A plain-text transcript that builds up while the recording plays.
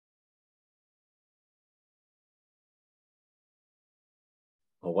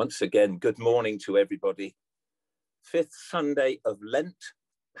Well, once again, good morning to everybody. Fifth Sunday of Lent,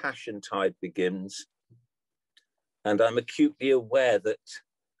 Passiontide begins. And I'm acutely aware that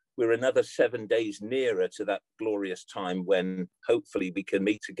we're another 7 days nearer to that glorious time when hopefully we can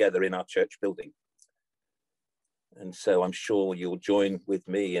meet together in our church building. And so I'm sure you'll join with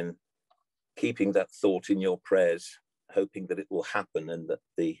me in keeping that thought in your prayers, hoping that it will happen and that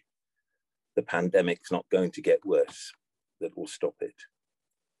the pandemic's not going to get worse, that will stop it.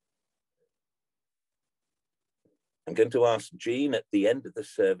 I'm going to ask Jean at the end of the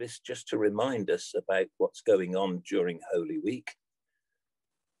service just to remind us about what's going on during Holy Week.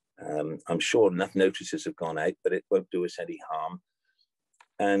 I'm sure enough notices have gone out, but it won't do us any harm.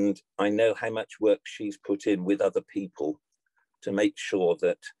 And I know how much work she's put in with other people to make sure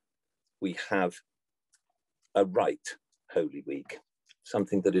that we have a right Holy Week,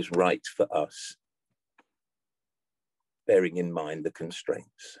 something that is right for us, bearing in mind the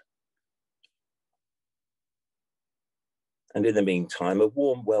constraints. And in the meantime, a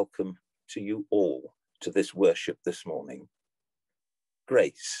warm welcome to you all to this worship this morning.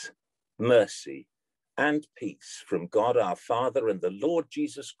 Grace, mercy, and peace from God our Father and the Lord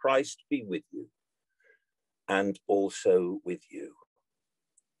Jesus Christ be with you, and also with you.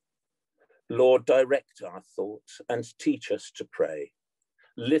 Lord, direct our thoughts and teach us to pray.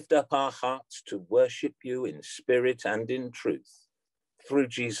 Lift up our hearts to worship you in spirit and in truth, through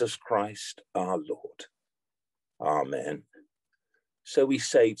Jesus Christ our Lord. Amen. So we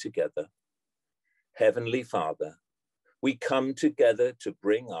say together, Heavenly Father, we come together to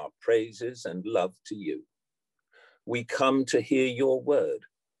bring our praises and love to you. We come to hear your word,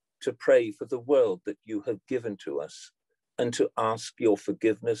 to pray for the world that you have given to us, and to ask your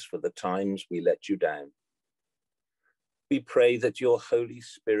forgiveness for the times we let you down. We pray that your Holy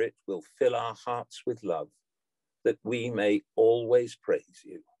Spirit will fill our hearts with love, that we may always praise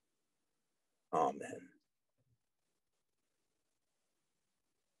you. Amen.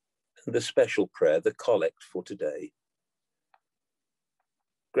 And the special prayer, the collect for today.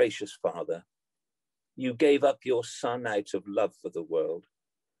 Gracious Father, you gave up your Son out of love for the world.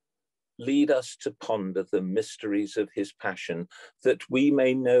 Lead us to ponder the mysteries of his passion, that we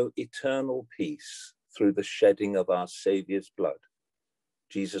may know eternal peace through the shedding of our Saviour's blood,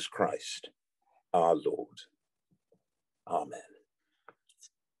 Jesus Christ, our Lord. Amen.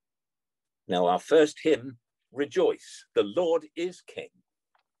 Now our first hymn, Rejoice, the Lord is King.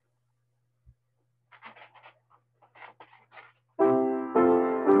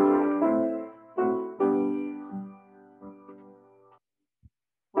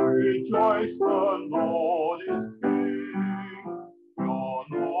 Rejoice, the Lord is King, your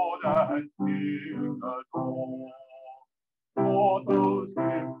Lord and King adore. Mortals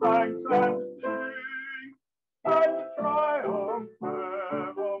give thanks and sing, and triumph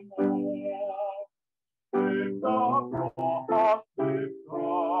evermore. Lift up your hearts, lift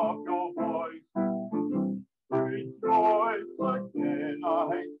up your voice. Rejoice again, I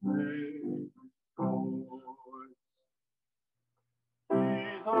say, rejoice.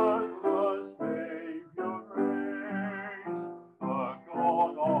 Jesus, the Saviour reigns, the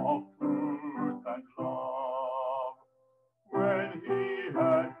God of truth and love. When he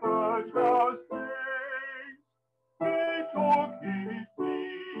had purged our sins, he took his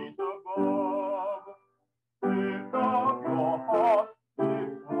seat above. Lift up your hearts,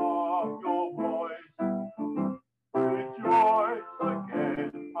 lift up your voice. Rejoice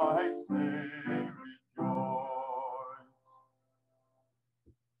again, I say, rejoice.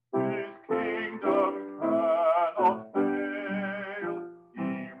 His kingdom cannot fail, he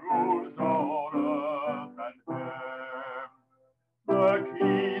rules all earth and heaven. The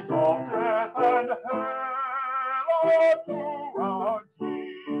keys of death and hell are to our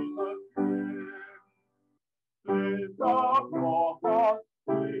Jesus given. Lift up your hearts,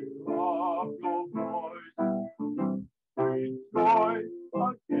 lift up your voice. Rejoice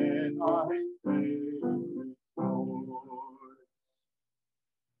again, I say, rejoice.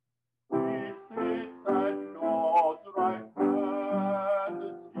 He sits at God's right hand,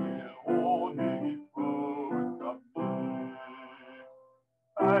 till all his foes submit,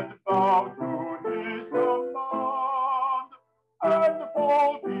 and bow to his command, and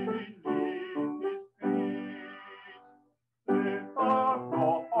fall beneath his feet. Lift up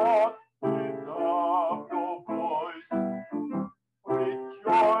your heart, lift up your voice.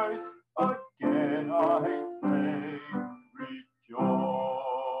 Rejoice again, I say, rejoice.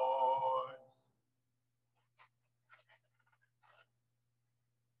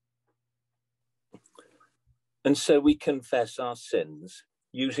 And so we confess our sins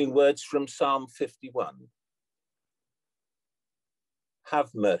using words from Psalm 51.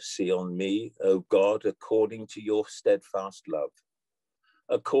 Have mercy on me, O God, according to your steadfast love.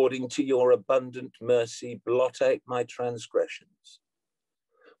 According to your abundant mercy, blot out my transgressions.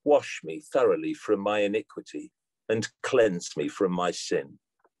 Wash me thoroughly from my iniquity and cleanse me from my sin.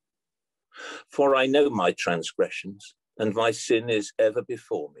 For I know my transgressions, and my sin is ever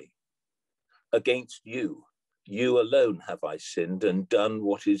before me. Against you, you alone have I sinned and done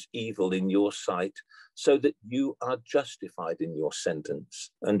what is evil in your sight, so that you are justified in your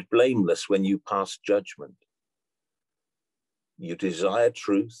sentence and blameless when you pass judgment. You desire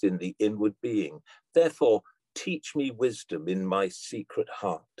truth in the inward being. Therefore, teach me wisdom in my secret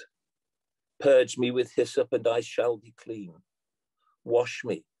heart. Purge me with hyssop, and I shall be clean. Wash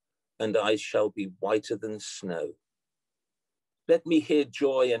me, and I shall be whiter than snow. Let me hear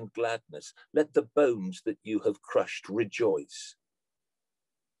joy and gladness. Let the bones that you have crushed rejoice.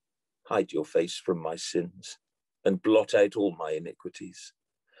 Hide your face from my sins and blot out all my iniquities.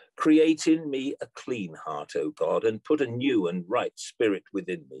 Create in me a clean heart, O God, and put a new and right spirit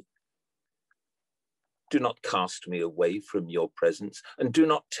within me. Do not cast me away from your presence, and do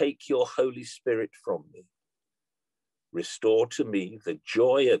not take your Holy Spirit from me. Restore to me the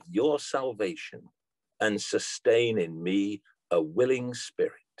joy of your salvation, and sustain in me a willing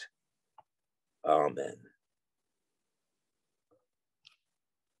spirit. Amen.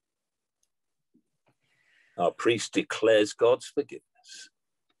 Our priest declares God's forgiveness.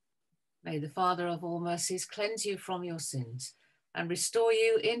 May the Father of all mercies cleanse you from your sins and restore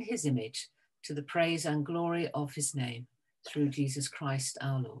you in his image to the praise and glory of his name, through Jesus Christ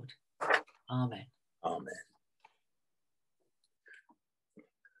our Lord. Amen. Amen.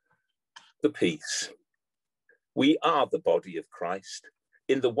 The peace. We are the body of Christ.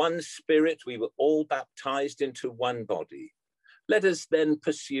 In the one Spirit, we were all baptized into one body. Let us then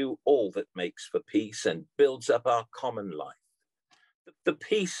pursue all that makes for peace and builds up our common life. The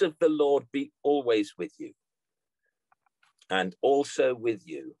peace of the Lord be always with you, and also with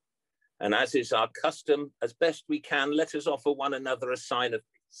you. And as is our custom, as best we can, let us offer one another a sign of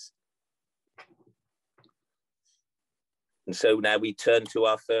peace. And so now we turn to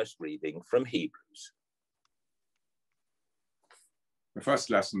our first reading from Hebrews. The first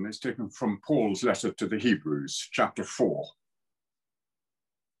lesson is taken from Paul's letter to the Hebrews, chapter 4.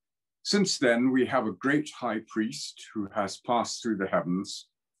 Since then, we have a great high priest who has passed through the heavens,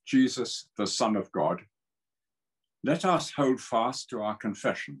 Jesus, the Son of God. Let us hold fast to our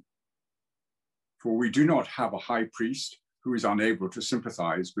confession. For we do not have a high priest who is unable to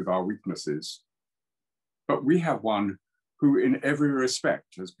sympathize with our weaknesses, but we have one who in every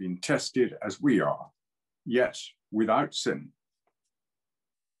respect has been tested as we are, yet without sin.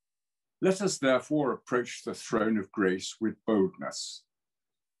 Let us therefore approach the throne of grace with boldness,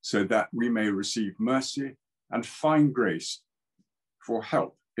 so that we may receive mercy and find grace for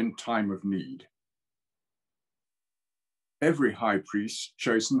help in time of need. Every high priest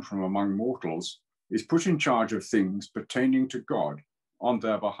chosen from among mortals is put in charge of things pertaining to God on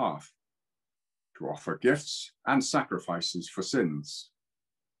their behalf, to offer gifts and sacrifices for sins.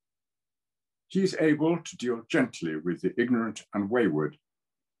 He is able to deal gently with the ignorant and wayward,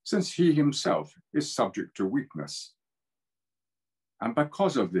 since he himself is subject to weakness. And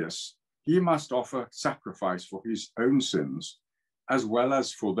because of this, he must offer sacrifice for his own sins, as well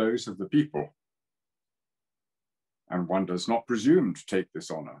as for those of the people. And one does not presume to take this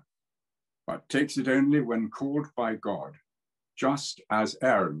honor, but takes it only when called by God, just as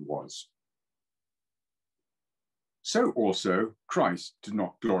Aaron was. So also Christ did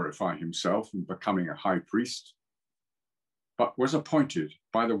not glorify himself in becoming a high priest, but was appointed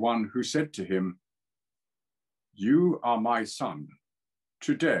by the one who said to him, "You are my son.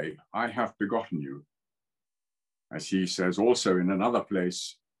 Today I have begotten you." As he says also in another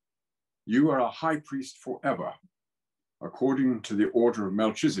place, "You are a high priest forever, according to the order of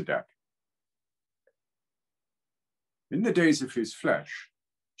Melchizedek." In the days of his flesh,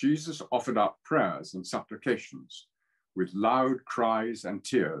 Jesus offered up prayers and supplications with loud cries and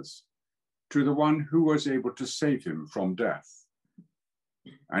tears to the one who was able to save him from death.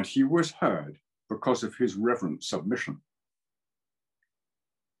 And he was heard because of his reverent submission.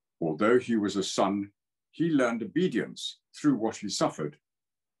 Although he was a son, he learned obedience through what he suffered.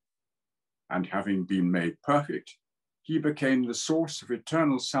 And having been made perfect, he became the source of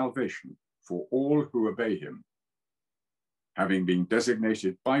eternal salvation for all who obey him, having been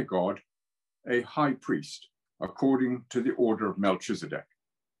designated by God a high priest according to the order of Melchizedek.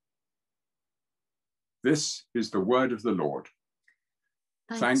 This is the word of the Lord.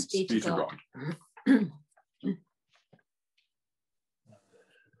 Thanks be to God.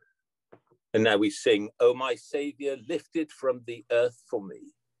 And now we sing, O my Saviour, lifted from the earth for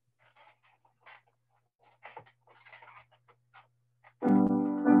me.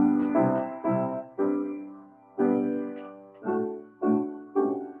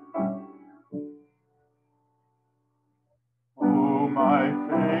 O my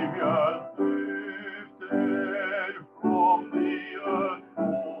Saviour, lifted from the earth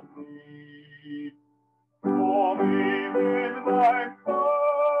for me. Draw me with thy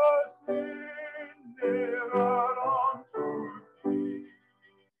mercy nearer unto thee.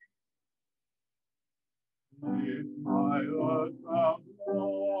 If my earthbound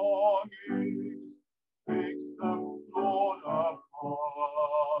longing takes the thought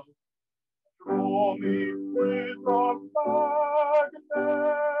apart, draw me with the magnet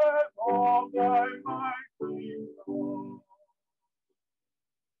of thy mighty love.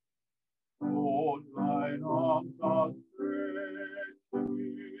 Lord, thine arms are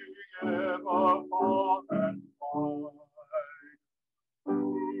stretching ever far and wide, to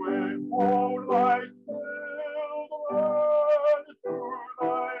enfold thy children through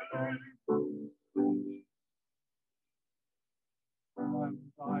thy living truth. And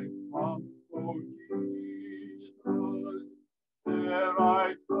thy come, O Jesus, there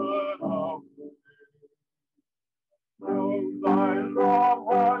I turn away. Know thy love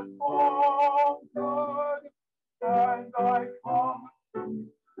has conquered, and I come to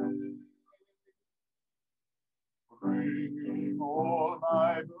thee, bringing all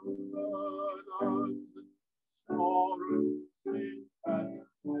my burdens, sorrow, sin, and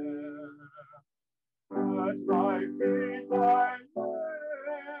care. At thy feet I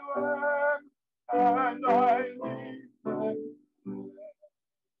lay them, and I leave them there.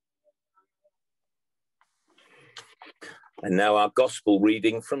 And now our gospel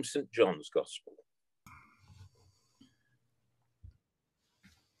reading from St. John's Gospel.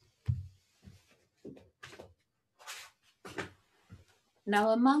 Now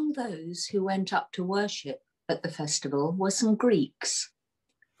among those who went up to worship at the festival were some Greeks.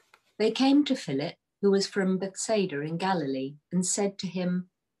 They came to Philip, who was from Bethsaida in Galilee, and said to him,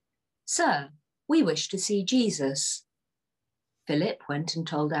 "Sir, we wish to see Jesus." Philip went and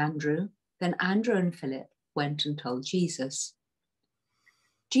told Andrew, then Andrew and Philip went and told Jesus.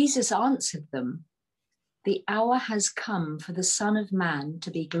 Jesus answered them, "The hour has come for the Son of Man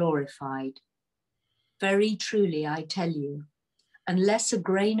to be glorified. Very truly I tell you, unless a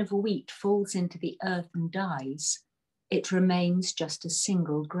grain of wheat falls into the earth and dies, it remains just a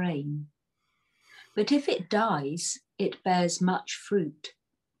single grain. But if it dies, it bears much fruit.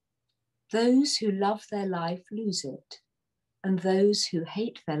 Those who love their life lose it, and those who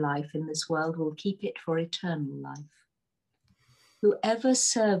hate their life in this world will keep it for eternal life. Whoever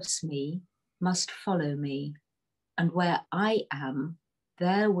serves me must follow me, and where I am,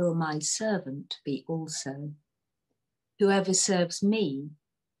 there will my servant be also. Whoever serves me,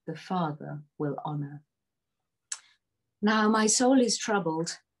 the Father will honor. Now my soul is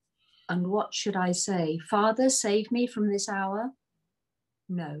troubled, and what should I say? Father, save me from this hour?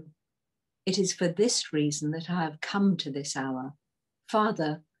 No, it is for this reason that I have come to this hour.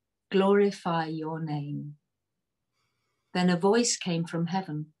 Father, glorify your name." Then a voice came from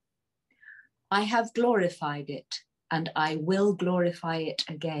heaven. "I have glorified it, and I will glorify it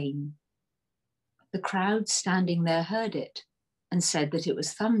again." The crowd standing there heard it and said that it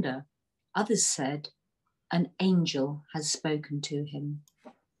was thunder. Others said, "An angel has spoken to him."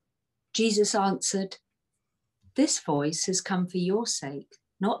 Jesus answered, "This voice has come for your sake,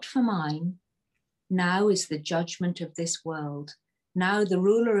 not for mine. Now is the judgment of this world. Now the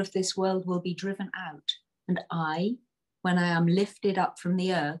ruler of this world will be driven out, and I, when I am lifted up from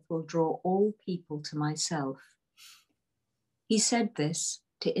the earth, will draw all people to myself." He said this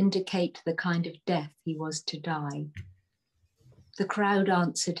to indicate the kind of death he was to die. The crowd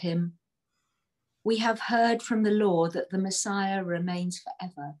answered him, "We have heard from the law that the Messiah remains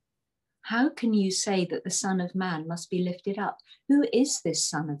forever. How can you say that the Son of Man must be lifted up? Who is this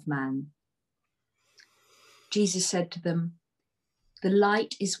Son of Man?" Jesus said to them, "The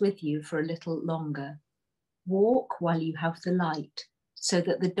light is with you for a little longer. Walk while you have the light, so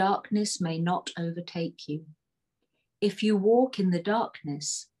that the darkness may not overtake you. If you walk in the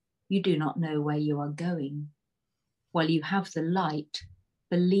darkness, you do not know where you are going. While you have the light,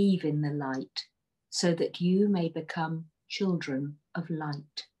 believe in the light, so that you may become children of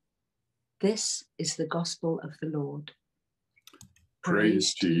light." This is the gospel of the Lord.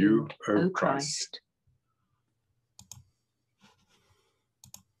 Praise to you, O Christ.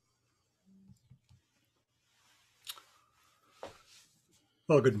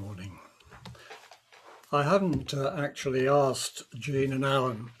 Well, good morning. I haven't actually asked Jean and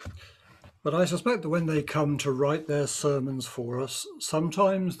Alan But I suspect that when they come to write their sermons for us,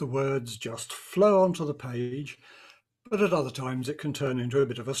 sometimes the words just flow onto the page, but at other times it can turn into a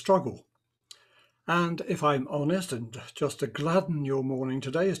bit of a struggle. And if I'm honest, and just to gladden your morning,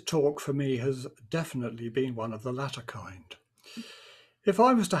 today's talk for me has definitely been one of the latter kind. If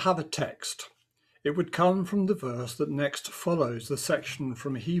I was to have a text, it would come from the verse that next follows the section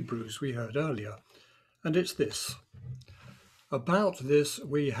from Hebrews we heard earlier, and it's this. About this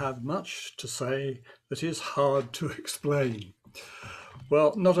we have much to say that is hard to explain.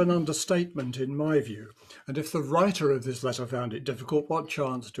 Well, not an understatement in my view, and if the writer of this letter found it difficult, what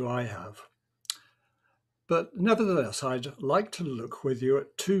chance do I have? But nevertheless, I'd like to look with you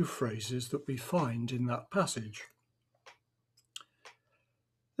at two phrases that we find in that passage.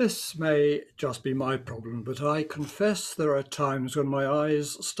 This may just be my problem, but I confess there are times when my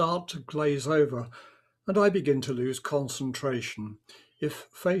eyes start to glaze over and I begin to lose concentration if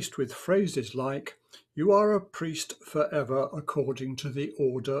faced with phrases like, "You are a priest forever according to the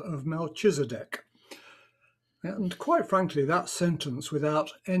order of Melchizedek." And quite frankly, that sentence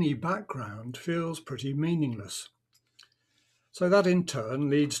without any background feels pretty meaningless. So that in turn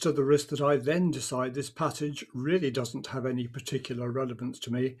leads to the risk that I then decide this passage really doesn't have any particular relevance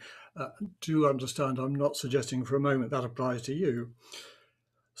to me. Do understand I'm not suggesting for a moment that applies to you.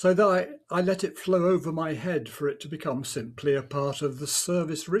 So that I let it flow over my head for it to become simply a part of the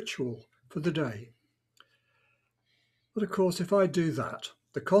service ritual for the day. But of course, if I do that,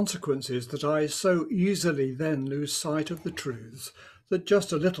 the consequence is that I so easily then lose sight of the truths that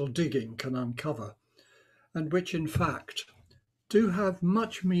just a little digging can uncover, and which in fact do have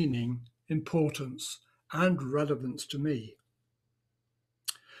much meaning, importance, and relevance to me.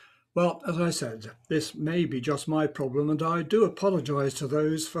 Well, as I said, this may be just my problem, and I do apologise to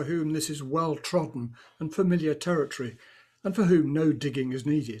those for whom this is well-trodden and familiar territory, and for whom no digging is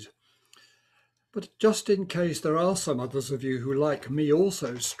needed. But just in case there are some others of you who, like me,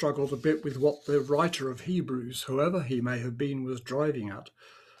 also struggled a bit with what the writer of Hebrews, whoever he may have been, was driving at,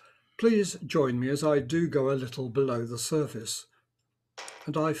 please join me as I do go a little below the surface.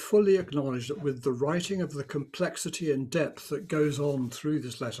 And I fully acknowledge that with the writing of the complexity and depth that goes on through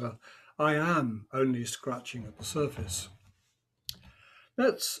this letter, I am only scratching at the surface.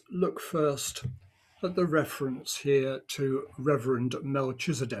 Let's look first at the reference here to Reverend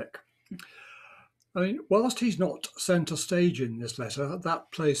Melchizedek. I mean, whilst he's not centre stage in this letter,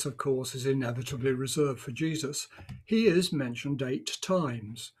 that place, of course, is inevitably reserved for Jesus. He is mentioned 8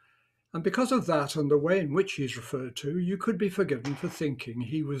 times. And because of that and the way in which he's referred to, you could be forgiven for thinking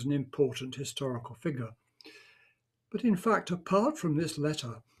he was an important historical figure. But in fact, apart from this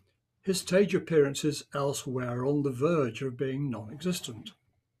letter, his stage appearances elsewhere are on the verge of being non-existent.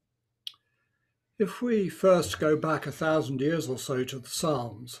 If we first go back 1,000 years or so to the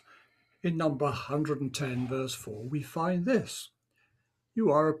Psalms, in number 110 verse 4, we find this: "You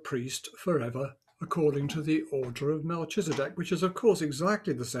are a priest forever according to the order of Melchizedek," which is of course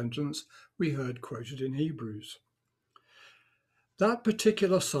exactly the sentence we heard quoted in Hebrews. That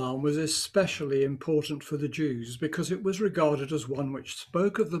particular psalm was especially important for the Jews because it was regarded as one which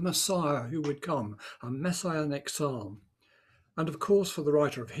spoke of the Messiah who would come, a messianic psalm. And of course, for the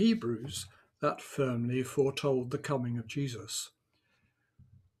writer of Hebrews, that firmly foretold the coming of Jesus.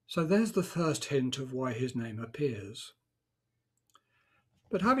 So there's the first hint of why his name appears.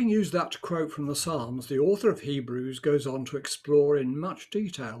 But having used that quote from the Psalms, the author of Hebrews goes on to explore in much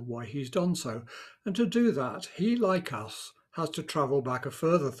detail why he's done so. And to do that, he, like us, has to travel back a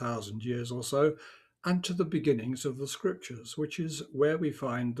further 1,000 years or so and to the beginnings of the scriptures, which is where we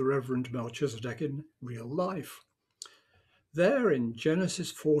find the Reverend Melchizedek in real life. There in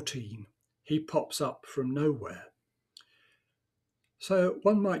Genesis 14, he pops up from nowhere. So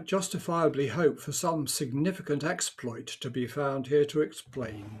one might justifiably hope for some significant exploit to be found here to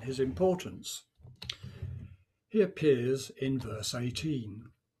explain his importance. He appears in verse 18.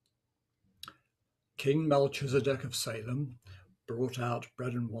 King Melchizedek of Salem brought out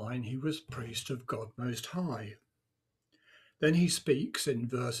bread and wine. He was priest of God Most High. Then he speaks in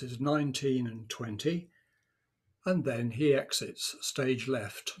verses 19 and 20, and then he exits stage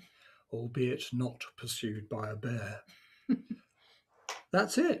left, albeit not pursued by a bear.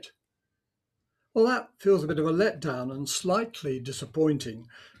 That's it. Well, that feels a bit of a letdown and slightly disappointing,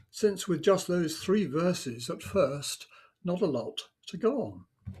 since with just those 3 verses at first, not a lot to go on.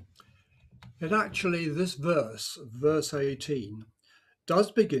 Yet actually this verse 18,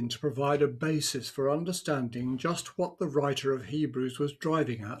 does begin to provide a basis for understanding just what the writer of Hebrews was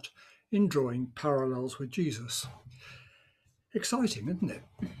driving at in drawing parallels with Jesus. Exciting, isn't it?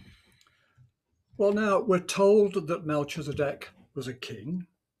 Well, now we're told that Melchizedek was a king,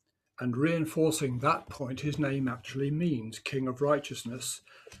 and reinforcing that point his name actually means King of Righteousness,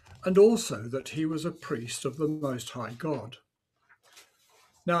 and also that he was a priest of the Most High God.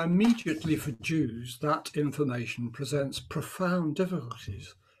 Now, immediately for Jews, that information presents profound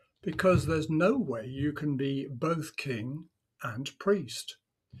difficulties because there's no way you can be both king and priest.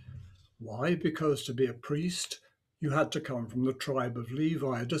 Why? Because to be a priest, you had to come from the tribe of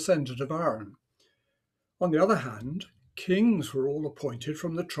Levi, a descendant of Aaron. On the other hand, kings were all appointed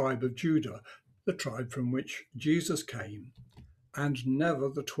from the tribe of Judah, the tribe from which Jesus came, and never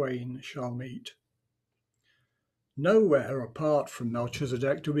the twain shall meet. Nowhere apart from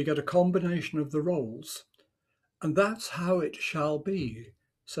Melchizedek do we get a combination of the roles. And that's how it shall be,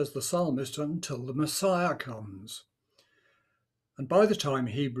 says the psalmist, until the Messiah comes. And by the time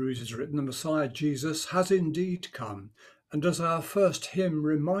Hebrews is written, the Messiah Jesus has indeed come. And as our first hymn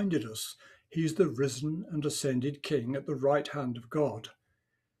reminded us, he's the risen and ascended King at the right hand of God.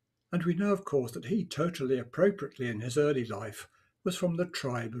 And we know, of course, that he totally appropriately in his early life was from the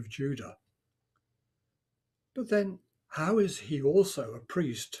tribe of Judah. But then, how is he also a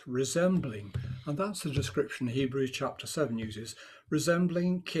priest resembling, and that's the description Hebrews chapter 7 uses,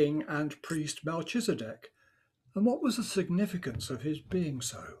 resembling king and priest Melchizedek? And what was the significance of his being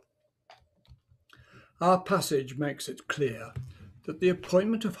so? Our passage makes it clear that the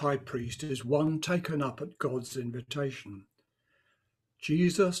appointment of high priest is one taken up at God's invitation.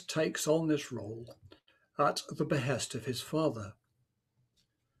 Jesus takes on this role at the behest of his Father.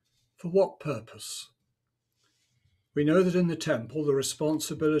 For what purpose? We know that in the temple, the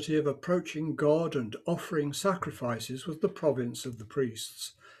responsibility of approaching God and offering sacrifices was the province of the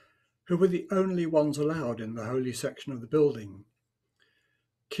priests, who were the only ones allowed in the holy section of the building.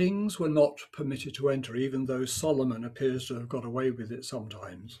 Kings were not permitted to enter, even though Solomon appears to have got away with it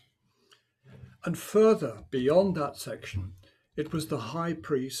sometimes. And further, beyond that section, it was the high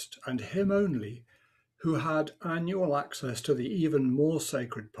priest and him only who had annual access to the even more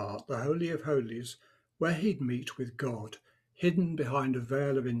sacred part, the Holy of Holies, where he'd meet with God, hidden behind a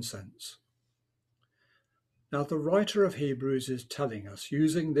veil of incense. Now, the writer of Hebrews is telling us,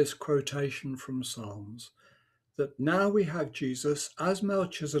 using this quotation from Psalms, that now we have Jesus as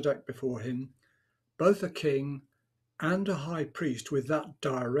Melchizedek before him, both a king and a high priest with that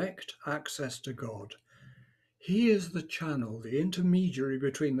direct access to God. He is the channel, the intermediary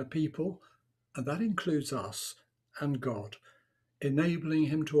between the people, and that includes us, and God, enabling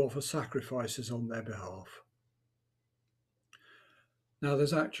him to offer sacrifices on their behalf. Now,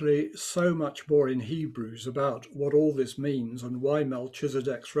 there's actually so much more in Hebrews about what all this means and why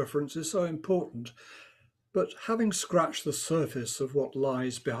Melchizedek's reference is so important. But having scratched the surface of what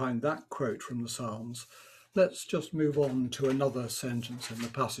lies behind that quote from the Psalms, let's just move on to another sentence in the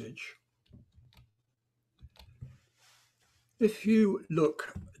passage. If you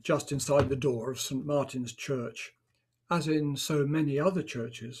look just inside the door of St. Martin's Church, as in so many other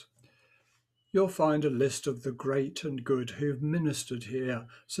churches, you'll find a list of the great and good who've ministered here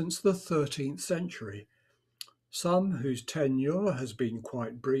since the 13th century, some whose tenure has been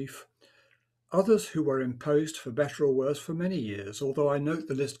quite brief, others who were in post for better or worse for many years, although I note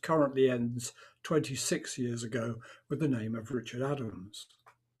the list currently ends 26 years ago with the name of Richard Adams.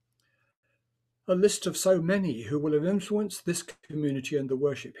 A list of so many who will have influenced this community and the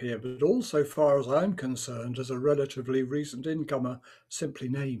worship here, but all, so far as I'm concerned, as a relatively recent incomer, simply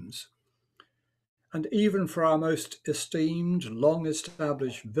names. And even for our most esteemed,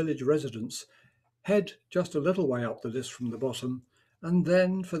 long-established village residents, head just a little way up the list from the bottom, and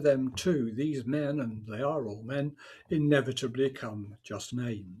then for them too, these men, and they are all men, inevitably come just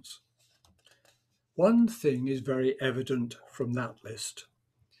names. One thing is very evident from that list.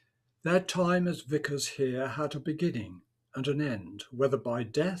 Their time as vicars here had a beginning and an end, whether by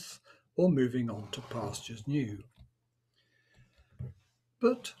death or moving on to pastures new.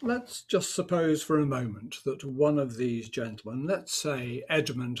 But let's just suppose for a moment that one of these gentlemen, let's say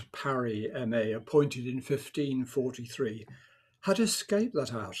Edmund Parry, MA, appointed in 1543, had escaped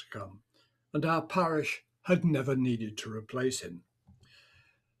that outcome, and our parish had never needed to replace him.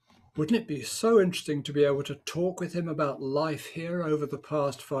 Wouldn't it be so interesting to be able to talk with him about life here over the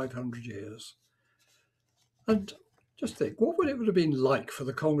past 500 years? And just think, what would it have been like for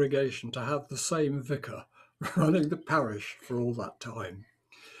the congregation to have the same vicar running the parish for all that time?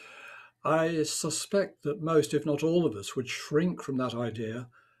 I suspect that most, if not all of us, would shrink from that idea,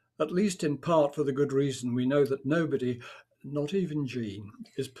 at least in part for the good reason we know that nobody, not even Jean,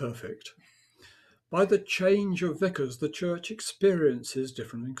 is perfect. By the change of vicars, the church experiences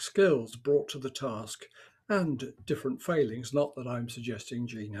different skills brought to the task and different failings. Not that I'm suggesting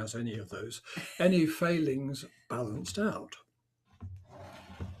Jean has any of those. Any failings balanced out.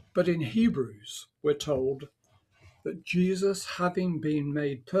 But in Hebrews, we're told that Jesus, having been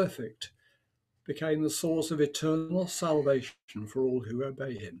made perfect, became the source of eternal salvation for all who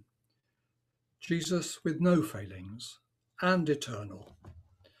obey him. Jesus with no failings and eternal.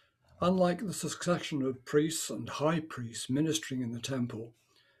 Unlike the succession of priests and high priests ministering in the temple,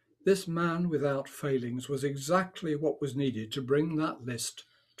 this man without failings was exactly what was needed to bring that list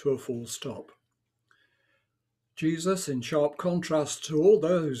to a full stop. Jesus, in sharp contrast to all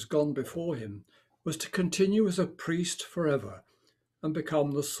those gone before him, was to continue as a priest forever and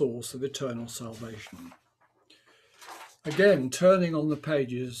become the source of eternal salvation. Again, turning on the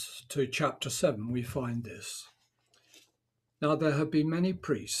pages to chapter 7, we find this. Now there have been many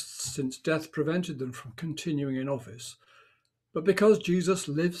priests since death prevented them from continuing in office, but because Jesus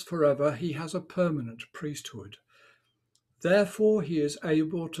lives forever, he has a permanent priesthood. Therefore, he is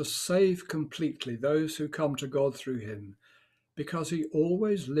able to save completely those who come to God through him, because he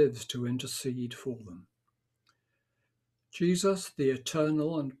always lives to intercede for them. Jesus, the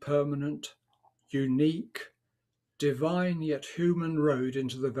eternal and permanent, unique, divine yet human road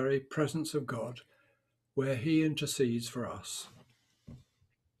into the very presence of God, where he intercedes for us.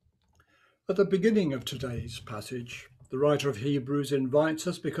 At the beginning of today's passage, the writer of Hebrews invites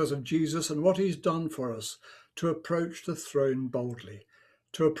us, because of Jesus and what he's done for us, to approach the throne boldly,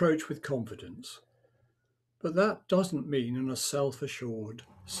 to approach with confidence. But that doesn't mean in a self-assured,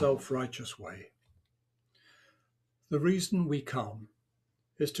 self-righteous way. The reason we come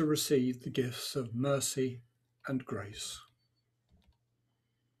is to receive the gifts of mercy and grace.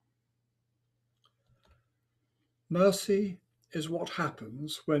 Mercy is what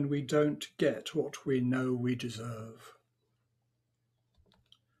happens when we don't get what we know we deserve.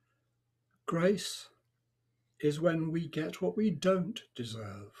 Grace is when we get what we don't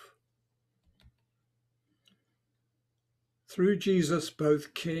deserve. Through Jesus,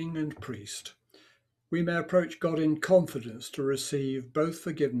 both King and priest, we may approach God in confidence to receive both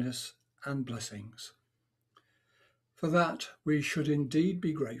forgiveness and blessings. For that, we should indeed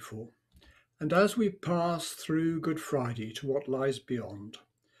be grateful. And as we pass through Good Friday to what lies beyond,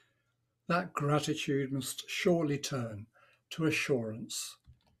 that gratitude must surely turn to assurance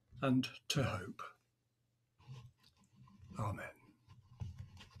and to hope. Amen.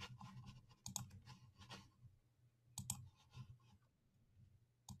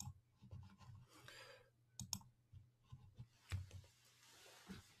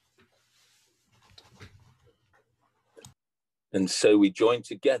 And so we join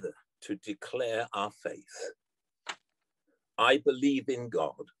together to declare our faith. I believe in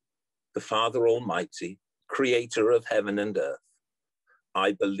God, the Father Almighty, creator of heaven and earth.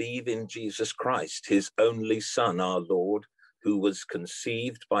 I believe in Jesus Christ, his only Son, our Lord, who was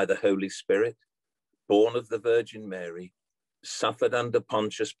conceived by the Holy Spirit, born of the Virgin Mary, suffered under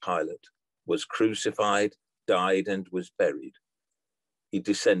Pontius Pilate, was crucified, died, and was buried. He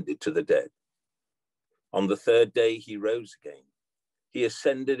descended to the dead. On the third day, he rose again. He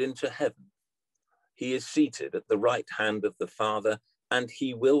ascended into heaven. He is seated at the right hand of the Father, and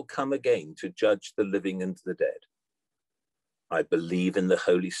he will come again to judge the living and the dead. I believe in the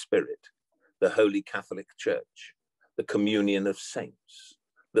Holy Spirit, the Holy Catholic Church, the communion of saints,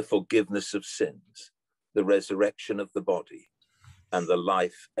 the forgiveness of sins, the resurrection of the body, and the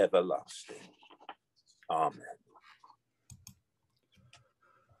life everlasting. Amen.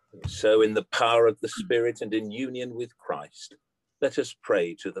 So in the power of the Spirit and in union with Christ, let us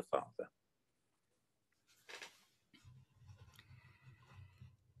pray to the Father.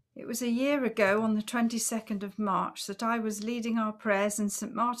 It was a year ago on the 22nd of March that I was leading our prayers in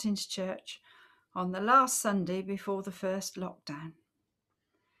St. Martin's Church on the last Sunday before the first lockdown.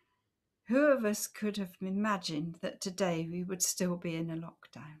 Who of us could have imagined that today we would still be in a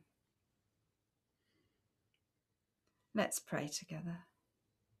lockdown? Let's pray together.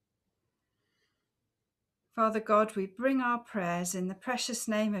 Father God, we bring our prayers in the precious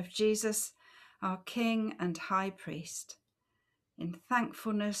name of Jesus, our King and High Priest, in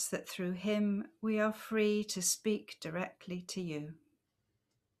thankfulness that through him we are free to speak directly to you.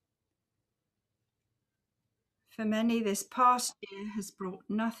 For many, this past year has brought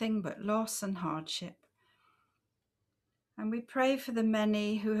nothing but loss and hardship, and we pray for the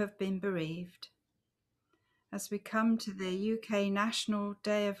many who have been bereaved. As we come to the UK National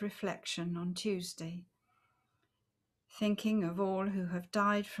Day of Reflection on Tuesday, thinking of all who have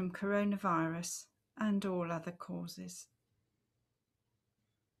died from coronavirus and all other causes.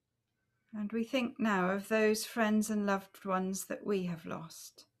 And we think now of those friends and loved ones that we have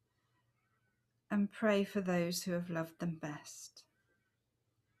lost, and pray for those who have loved them best.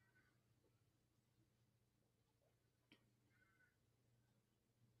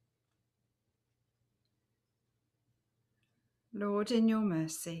 Lord, in your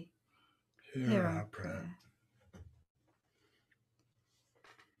mercy, Hear our prayer.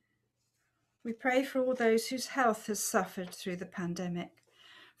 We pray for all those whose health has suffered through the pandemic,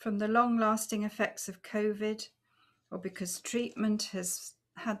 from the long-lasting effects of COVID, or because treatment has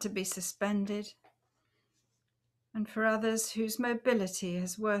had to be suspended, and for others whose mobility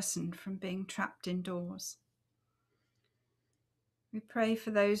has worsened from being trapped indoors. We pray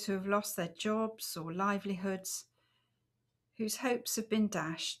for those who have lost their jobs or livelihoods, whose hopes have been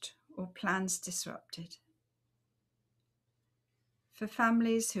dashed or plans disrupted. For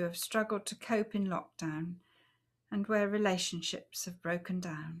families who have struggled to cope in lockdown and where relationships have broken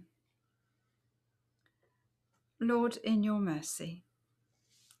down. Lord, in your mercy,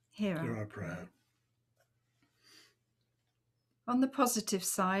 hear our prayer. On the positive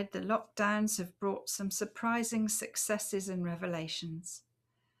side, the lockdowns have brought some surprising successes and revelations.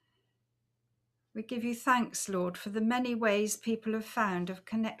 We give you thanks, Lord, for the many ways people have found of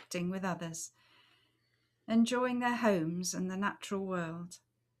connecting with others, enjoying their homes and the natural world,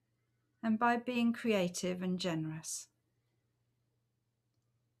 and by being creative and generous.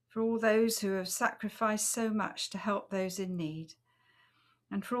 For all those who have sacrificed so much to help those in need,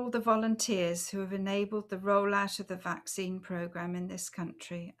 and for all the volunteers who have enabled the rollout of the vaccine programme in this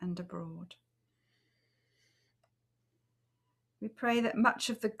country and abroad. We pray that much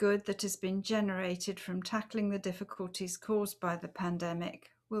of the good that has been generated from tackling the difficulties caused by the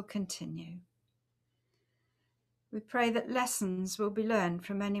pandemic will continue. We pray that lessons will be learned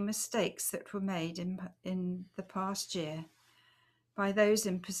from any mistakes that were made in the past year by those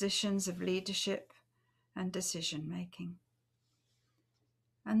in positions of leadership and decision-making,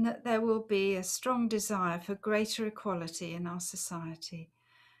 and that there will be a strong desire for greater equality in our society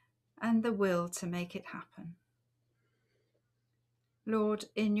and the will to make it happen. Lord,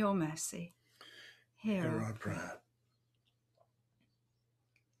 in your mercy, hear our prayer.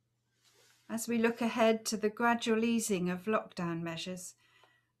 As we look ahead to the gradual easing of lockdown measures,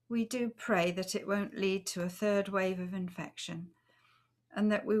 we do pray that it won't lead to a third wave of infection,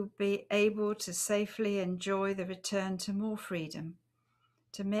 and that we will be able to safely enjoy the return to more freedom,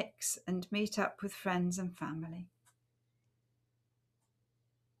 to mix and meet up with friends and family.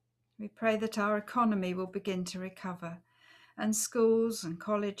 We pray that our economy will begin to recover, and schools and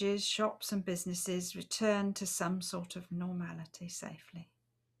colleges, shops and businesses return to some sort of normality safely.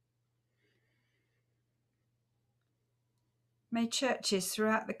 May churches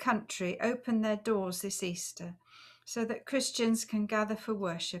throughout the country open their doors this Easter so that Christians can gather for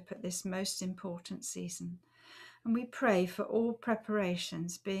worship at this most important season. And we pray for all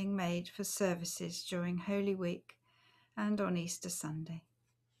preparations being made for services during Holy Week and on Easter Sunday.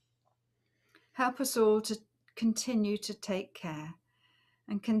 Help us all to continue to take care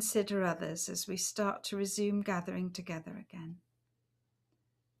and consider others as we start to resume gathering together again.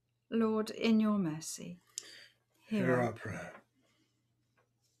 Lord, in your mercy, hear our prayer.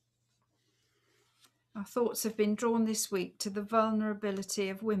 Our thoughts have been drawn this week to the vulnerability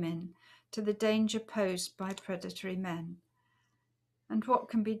of women to the danger posed by predatory men, and what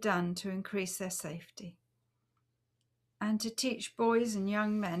can be done to increase their safety, and to teach boys and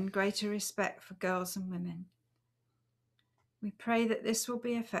young men greater respect for girls and women. We pray that this will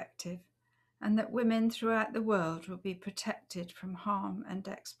be effective, and that women throughout the world will be protected from harm and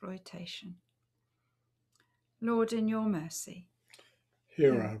exploitation. Lord, in your mercy,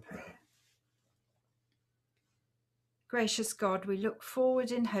 Hear our prayer. Gracious God, we look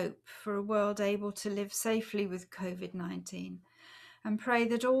forward in hope for a world able to live safely with COVID-19, and pray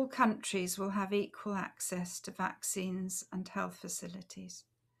that all countries will have equal access to vaccines and health facilities.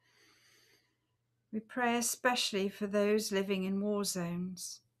 We pray especially for those living in war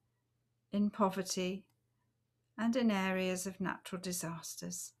zones, in poverty, and in areas of natural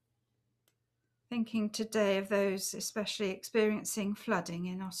disasters. Thinking today of those especially experiencing flooding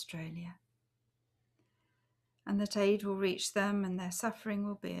in Australia, and that aid will reach them and their suffering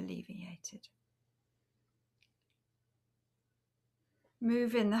will be alleviated.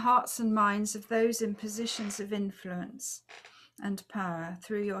 Move in the hearts and minds of those in positions of influence and power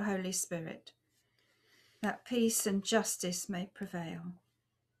through your Holy Spirit, that peace and justice may prevail.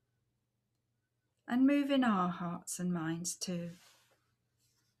 And move in our hearts and minds too,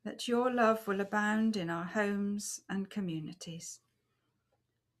 that your love will abound in our homes and communities.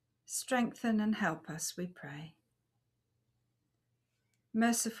 Strengthen and help us, we pray.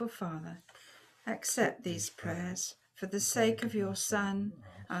 Merciful Father, accept these prayers for the sake of your Son,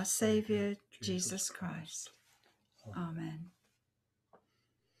 our Saviour, Jesus Christ. Amen.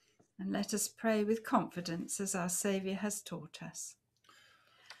 And let us pray with confidence as our Saviour has taught us.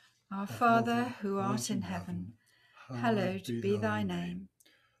 Our Father, who art in heaven, hallowed be thy name.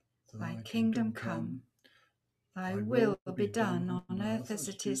 Thy kingdom come, thy will be done on earth as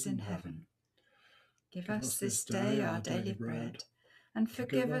it is in heaven. Give us this day our daily bread, and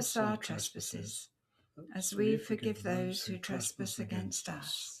forgive us our trespasses, as we forgive those who trespass against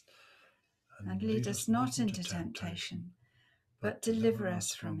us. And lead us not into temptation, but deliver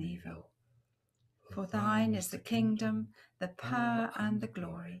us from evil. For thine is the kingdom, the power, and the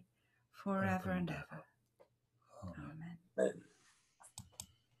glory, forever and ever. Amen. Amen.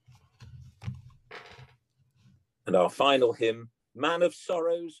 And our final hymn, Man of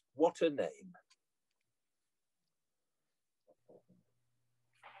Sorrows, What a Name.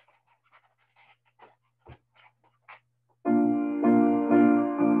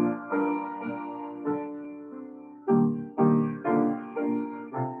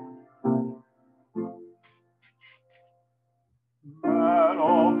 Man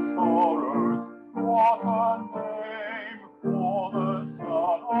of sorrows, what a name for the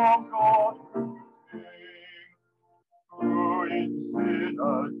Son of God who came. Who in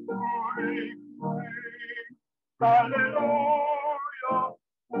sinners truly saved. Hallelujah,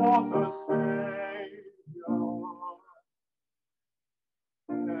 what a Saviour.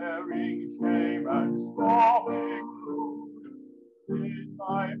 Bearing shame and sorrowing crude, in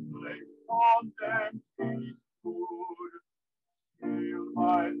thy place condemned he stood. Heal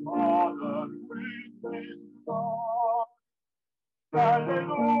my Father with his blood.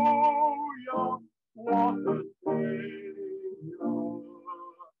 Hallelujah, what a Saviour.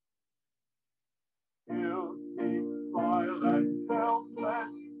 Guilty, vile, and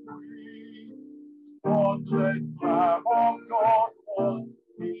helpless free, spotless Lamb of God was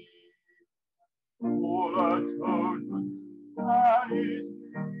he. Full atonement and his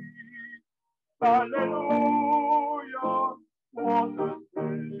peace. Hallelujah, what a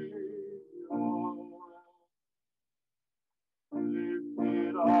Saviour.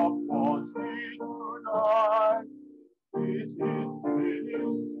 Lifted up was he to die. It is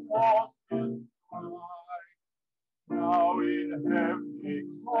finished, was his cry. Now in heaven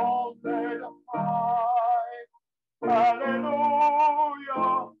exalted high.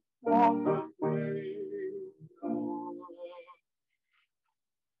 Hallelujah, what a Saviour.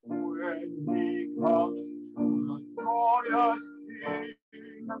 When he comes to the glorious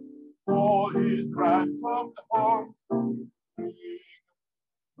King, all his ransomed home to bring,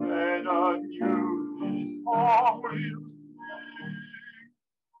 then anew his song will sing.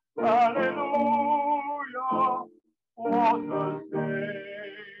 Hallelujah, what a Saviour.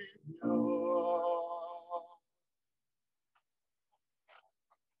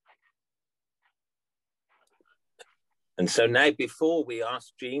 And so now, before we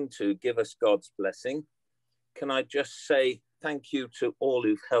ask Jean to give us God's blessing, can I just say thank you to all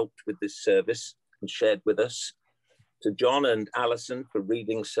who've helped with this service and shared with us, to John and Alison for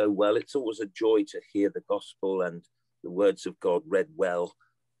reading so well. It's always a joy to hear the gospel and the words of God read well.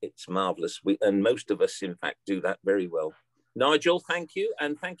 It's marvelous. And most of us, in fact, do that very well. Nigel, thank you.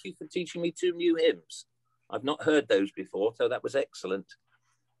 And thank you for teaching me 2 new hymns. I've not heard those before, so that was excellent.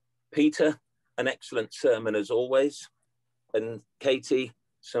 Peter, an excellent sermon as always. And Katie,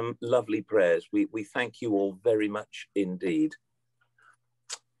 some lovely prayers. We thank you all very much indeed.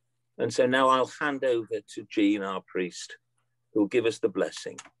 And so now I'll hand over to Jean, our priest, who'll give us the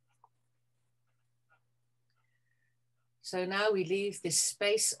blessing. So now we leave this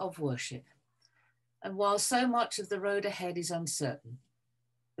space of worship. And while so much of the road ahead is uncertain,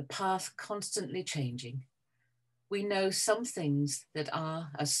 the path constantly changing, we know some things that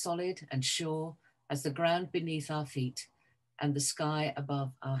are as solid and sure as the ground beneath our feet and the sky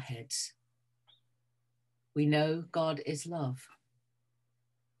above our heads. We know God is love.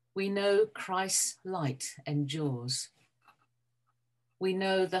 We know Christ's light endures. We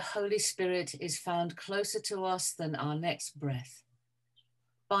know the Holy Spirit is found closer to us than our next breath,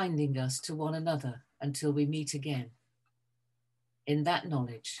 binding us to one another until we meet again. In that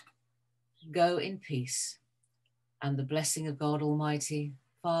knowledge, go in peace, and the blessing of God Almighty,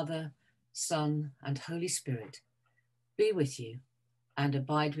 Father, Son, and Holy Spirit be with you and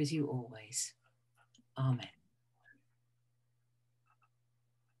abide with you always. Amen.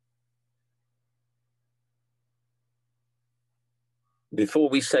 Before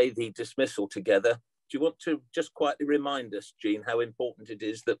we say the dismissal together, do you want to just quietly remind us, Jean, how important it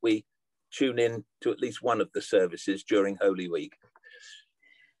is that we tune in to at least one of the services during Holy Week?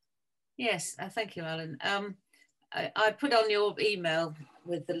 Yes, thank you, Alan. I put on your email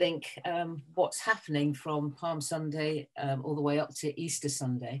with the link what's happening from Palm Sunday all the way up to Easter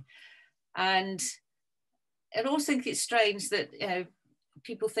Sunday. And I also think it's strange that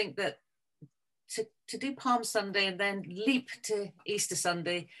people think that to do Palm Sunday and then leap to Easter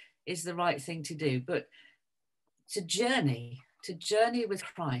Sunday is the right thing to do. But to journey with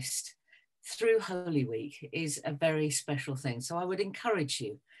Christ through Holy Week is a very special thing. So I would encourage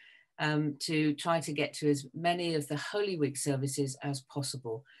you to try to get to as many of the Holy Week services as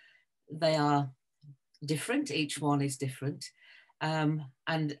possible. They are different, each one is different,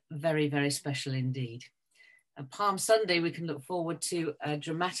 and very, very special indeed. Palm Sunday, we can look forward to a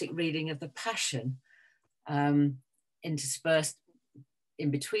dramatic reading of the Passion, interspersed in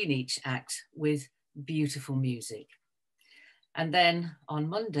between each act with beautiful music. And then on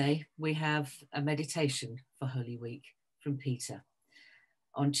Monday, we have a meditation for Holy Week from Peter.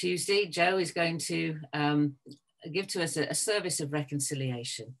 On Tuesday, Joe is going to give to us a service of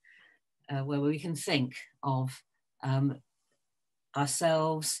reconciliation, where we can think of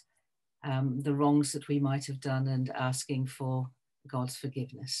ourselves, the wrongs that we might have done, and asking for God's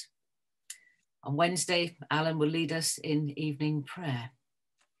forgiveness. On Wednesday, Alan will lead us in evening prayer.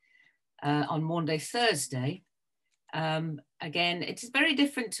 On Maundy Thursday, again, it's very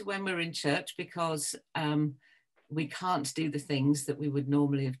different to when we're in church because we can't do the things that we would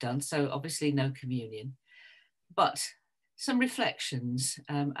normally have done. So obviously no communion, but some reflections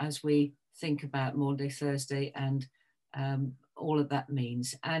as we think about Maundy Thursday and all of that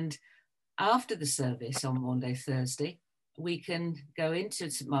means. And after the service on Maundy Thursday, we can go into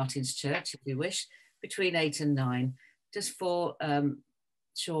St. Martin's Church, if we wish, between 8 and 9, just for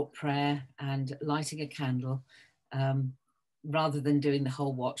short prayer and lighting a candle, rather than doing the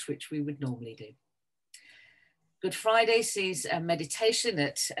whole watch, which we would normally do. Good Friday sees a meditation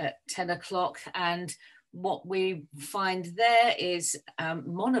at 10 o'clock, and what we find there is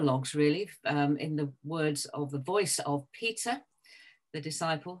monologues, really, in the words of the voice of Peter, the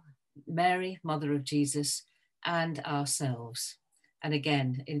disciple, Mary, mother of Jesus, and ourselves. And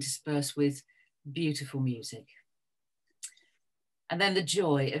again, interspersed with beautiful music. And then the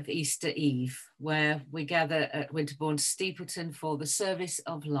joy of Easter Eve, where we gather at Winterbournes Steepleton for the service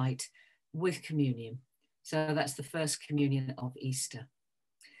of light with communion. So that's the first communion of Easter.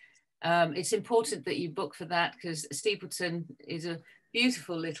 It's important that you book for that because Steepleton is a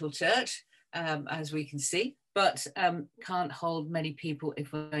beautiful little church, as we can see, but can't hold many people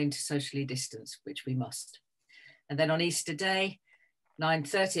if we're going to socially distance, which we must. And then on Easter Day,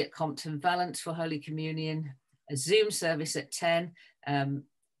 9:30 at Compton Valence for Holy Communion, a Zoom service at 10.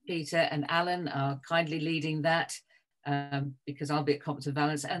 Peter and Alan are kindly leading that because I'll be at Compton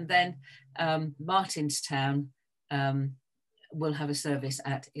Valence. And then Martinstown will have a service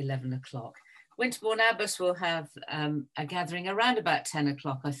at 11 o'clock. Winterbourne Abbas will have a gathering around about 10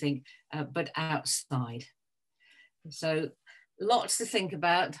 o'clock, I think, but outside. So lots to think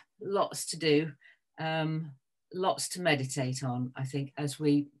about, lots to do, lots to meditate on, I think, as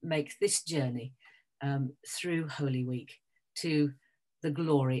we make this journey through Holy Week to the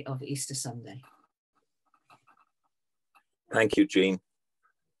glory of Easter Sunday. Thank you, Jean.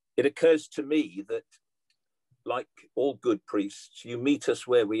 It occurs to me that, like all good priests, you meet us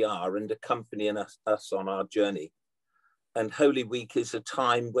where we are and accompany us on our journey. And Holy Week is a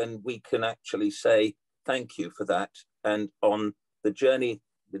time when we can actually say thank you for that. And on the journey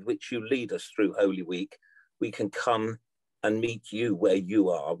with which you lead us through Holy Week, we can come and meet you where you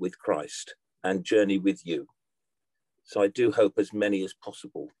are with Christ and journey with you. So I do hope as many as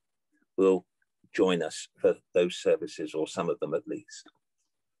possible will join us for those services, or some of them at least.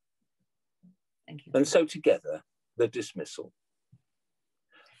 Thank you. And so together, the dismissal.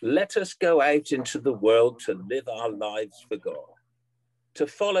 Let us go out into the world to live our lives for God, to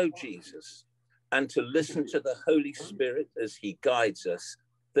follow Jesus, and to listen to the Holy Spirit as he guides us,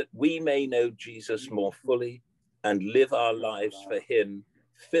 that we may know Jesus more fully and live our lives for him,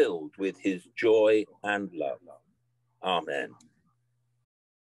 filled with his joy and love. Amen.